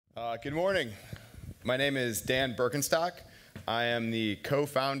Good morning. My name is Dan Berkenstock. I am the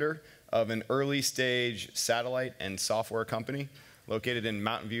co-founder of an early-stage satellite and software company located in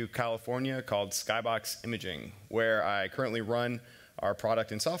Mountain View, California called Skybox Imaging, where I currently run our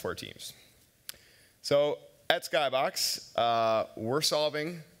product and software teams. So at Skybox, we're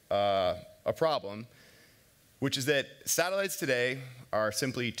solving a problem, which is that satellites today are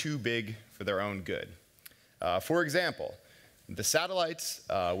simply too big for their own good. For example, the satellites,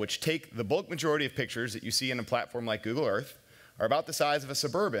 which take the bulk majority of pictures that you see in a platform like Google Earth, are about the size of a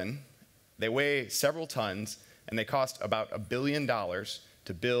Suburban. They weigh several tons, and they cost about $1 billion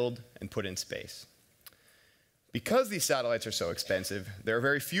to build and put in space. Because these satellites are so expensive, there are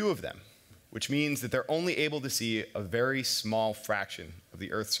very few of them, which means that they're only able to see a very small fraction of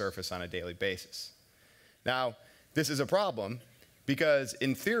the Earth's surface on a daily basis. Now, this is a problem because,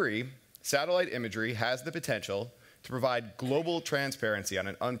 in theory, satellite imagery has the potential to provide global transparency on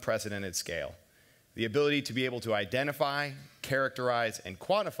an unprecedented scale. The ability to be able to identify, characterize, and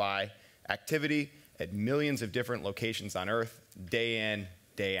quantify activity at millions of different locations on Earth, day in,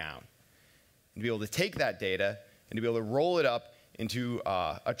 day out. And to be able to take that data and to be able to roll it up into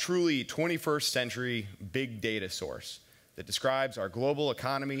a truly 21st century big data source that describes our global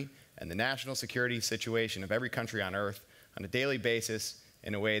economy and the national security situation of every country on Earth on a daily basis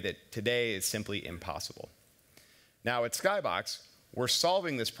in a way that today is simply impossible. Now at Skybox, we're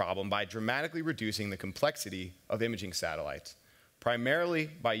solving this problem by dramatically reducing the complexity of imaging satellites, primarily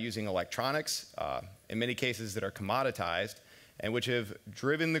by using electronics, in many cases that are commoditized, and which have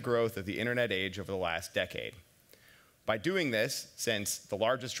driven the growth of the internet age over the last decade. By doing this, since the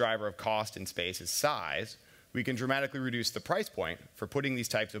largest driver of cost in space is size, we can dramatically reduce the price point for putting these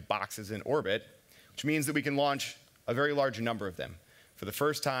types of boxes in orbit, which means that we can launch a very large number of them. For the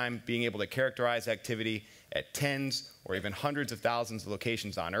first time, being able to characterize activity at tens or even hundreds of thousands of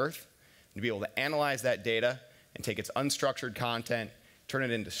locations on Earth, and to be able to analyze that data and take its unstructured content, turn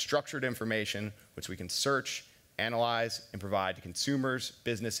it into structured information, which we can search, analyze, and provide to consumers,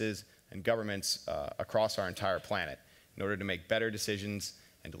 businesses, and governments across our entire planet in order to make better decisions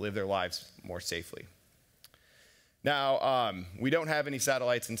and to live their lives more safely. Now, we don't have any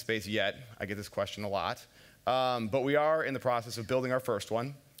satellites in space yet. I get this question a lot. But we are in the process of building our first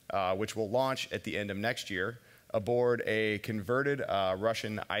one, which will launch at the end of next year aboard a converted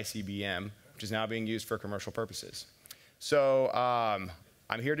Russian ICBM, which is now being used for commercial purposes. So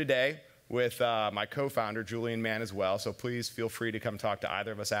I'm here today with my co-founder, Julian Mann, as well, so please feel free to come talk to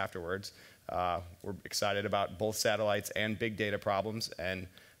either of us afterwards. We're excited about both satellites and big data problems, and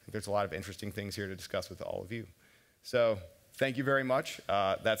I think there's a lot of interesting things here to discuss with all of you. So thank you very much.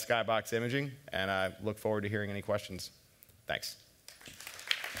 That's Skybox Imaging, and I look forward to hearing any questions. Thanks.